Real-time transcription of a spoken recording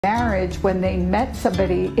Marriage, when they met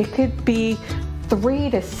somebody, it could be 3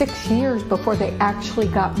 to 6 years before they actually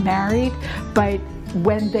got married, but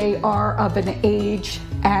when they are of an age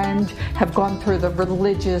and have gone through the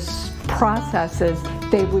religious processes,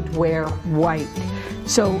 they would wear white.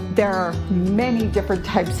 So there are many different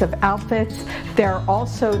types of outfits. There are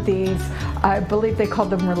also these, I believe they call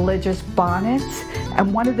them religious bonnets.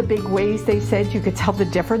 And one of the big ways they said you could tell the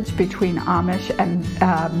difference between Amish and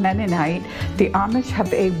Mennonite, the Amish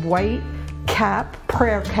have a white cap,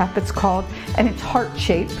 prayer cap it's called, and it's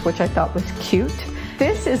heart-shaped, which I thought was cute.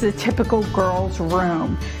 This is a typical girl's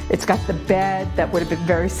room. It's got the bed that would have been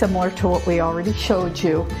very similar to what we already showed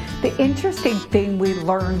you. The interesting thing we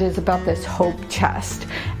learned is about this hope chest.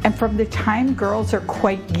 And from the time girls are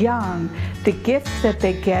quite young, the gifts that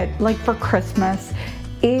they get, like for Christmas,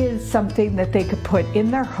 is something that they could put in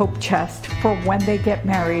their hope chest for when they get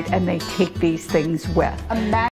married and they take these things with.